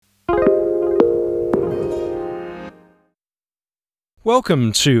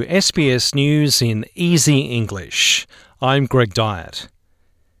Welcome to SBS News in Easy English. I'm Greg Dyett.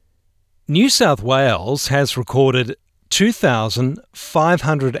 New South Wales has recorded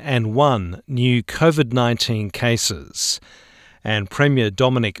 2,501 new COVID-19 cases, and Premier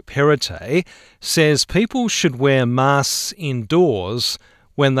Dominic Perrottet says people should wear masks indoors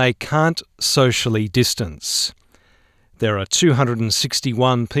when they can't socially distance. There are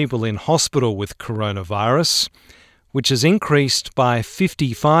 261 people in hospital with coronavirus, which has increased by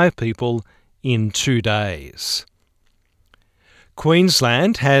 55 people in 2 days.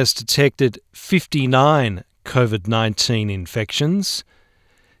 Queensland has detected 59 COVID-19 infections.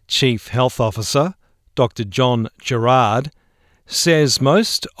 Chief Health Officer Dr. John Gerrard says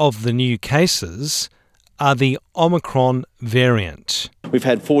most of the new cases are the Omicron variant. We've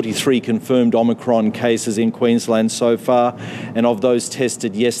had 43 confirmed Omicron cases in Queensland so far, and of those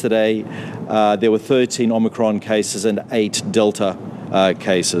tested yesterday, there were 13 Omicron cases and 8 Delta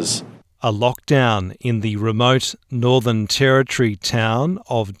cases. A lockdown in the remote Northern Territory town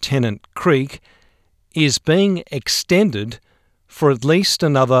of Tennant Creek is being extended for at least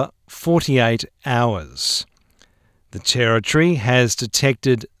another 48 hours. The Territory has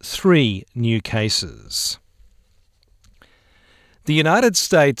detected 3 new cases. The United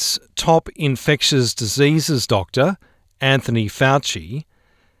States' top infectious diseases doctor, Anthony Fauci,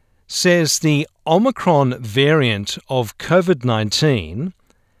 says the Omicron variant of COVID-19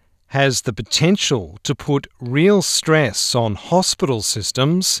 has the potential to put real stress on hospital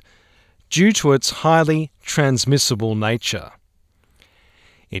systems due to its highly transmissible nature.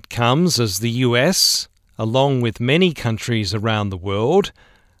 It comes as the US, along with many countries around the world,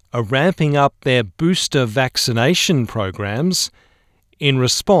 are ramping up their booster vaccination programs in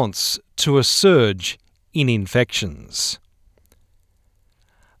response to a surge in infections.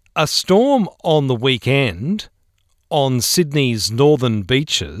 A storm on the weekend on Sydney's northern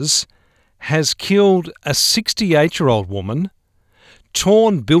beaches has killed a 68-year-old woman,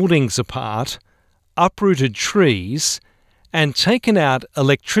 torn buildings apart, uprooted trees, and taken out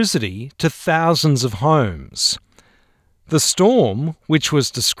electricity to thousands of homes. The storm, which was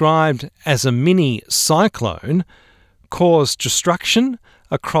described as a mini cyclone, caused destruction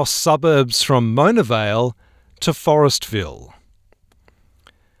across suburbs from Mona Vale to Forestville.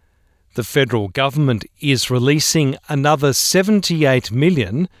 The federal government is releasing another $78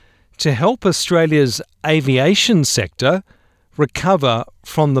 million to help Australia's aviation sector recover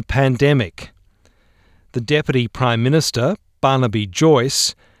from the pandemic. The Deputy Prime Minister, Barnaby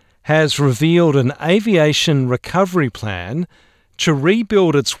Joyce, has revealed an aviation recovery plan to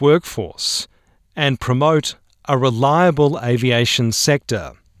rebuild its workforce and promote a reliable aviation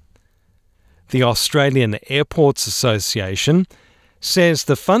sector. The Australian Airports Association says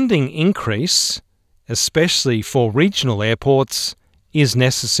the funding increase, especially for regional airports, is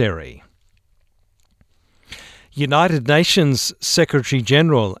necessary. United Nations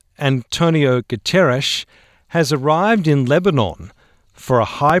Secretary-General Antonio Guterres has arrived in Lebanon for a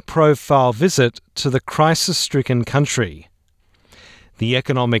high-profile visit to the crisis-stricken country. The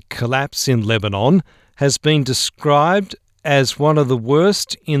economic collapse in Lebanon has been described as one of the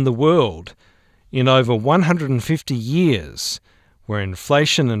worst in the world in over 150 years, where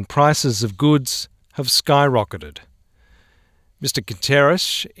inflation and prices of goods have skyrocketed. Mr.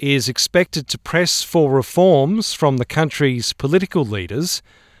 Guterres is expected to press for reforms from the country's political leaders,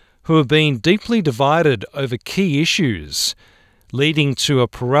 who have been deeply divided over key issues, leading to a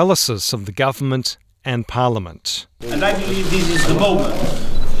paralysis of the government and parliament. And I believe this is the moment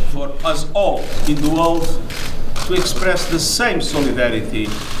for us all in the world to express the same solidarity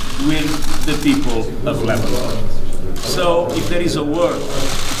with the people of Lebanon. So if there is a word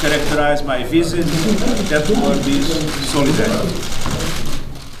to characterize my visit, that word is solidarity.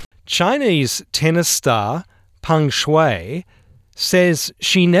 Chinese tennis star Peng Shuai says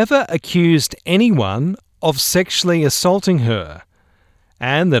she never accused anyone of sexually assaulting her,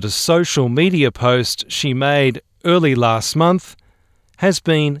 and that a social media post she made early last month has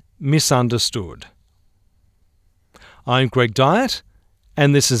been misunderstood. I'm Greg Dyett,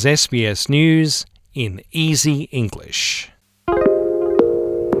 and this is SBS News in Easy English.